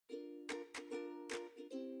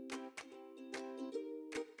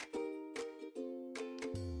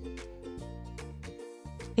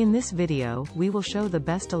In this video, we will show the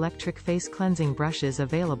best electric face cleansing brushes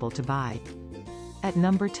available to buy. At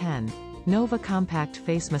number 10. Nova Compact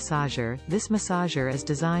Face Massager. This massager is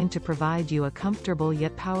designed to provide you a comfortable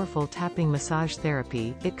yet powerful tapping massage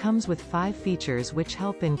therapy. It comes with 5 features which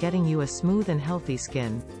help in getting you a smooth and healthy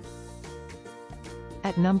skin.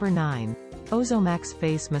 At number 9. Ozomax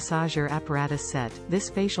Face Massager Apparatus Set. This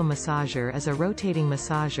facial massager is a rotating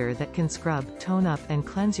massager that can scrub, tone up and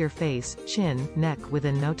cleanse your face, chin, neck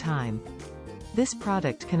within no time. This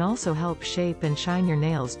product can also help shape and shine your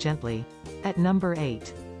nails gently. At number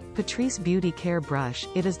 8. Patrice Beauty Care Brush.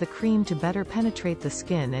 It is the cream to better penetrate the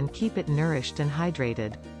skin and keep it nourished and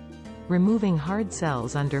hydrated, removing hard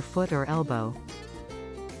cells under foot or elbow.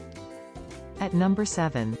 At number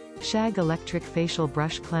 7. Shag Electric Facial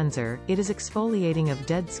Brush Cleanser. It is exfoliating of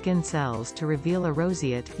dead skin cells to reveal a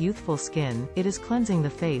roseate, youthful skin. It is cleansing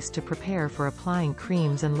the face to prepare for applying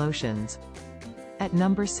creams and lotions. At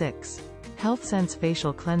number 6. HealthSense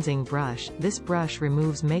Facial Cleansing Brush. This brush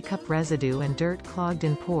removes makeup residue and dirt clogged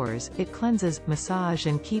in pores. It cleanses, massage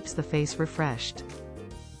and keeps the face refreshed.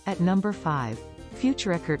 At number 5.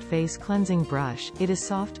 Futurekart Face Cleansing Brush. It is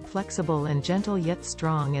soft, flexible and gentle yet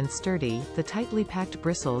strong and sturdy. The tightly packed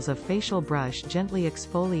bristles of facial brush gently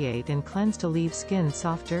exfoliate and cleanse to leave skin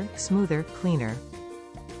softer, smoother, cleaner.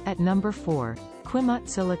 At number 4. Quimat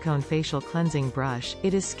Silicone Facial Cleansing Brush.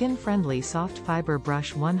 It is skin-friendly soft fiber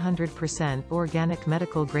brush 100% organic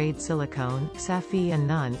medical-grade silicone, Safy and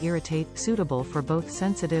none-irritate, suitable for both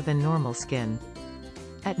sensitive and normal skin.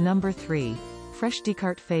 At number 3.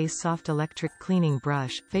 FreshDcart Face Soft Electric Cleaning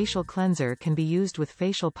Brush. Facial cleanser can be used with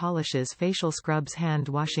facial polishes, facial scrubs, hand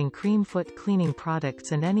washing cream, foot cleaning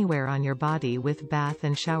products and anywhere on your body with bath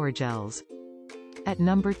and shower gels. At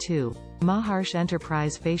number 2. Maharsh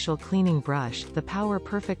Enterprise Facial Cleaning Brush. The Power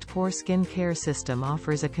Perfect Pore Skin Care System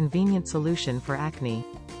offers a convenient solution for acne.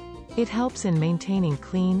 It helps in maintaining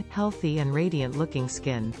clean, healthy and radiant-looking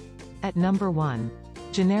skin. At number 1.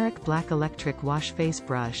 Generic Black Electric Wash Face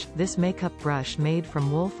Brush. This makeup brush made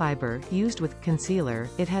from wool fiber, used with concealer.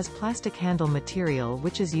 It has plastic handle material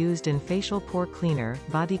which is used in facial pore cleaner,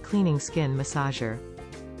 body cleaning skin massager.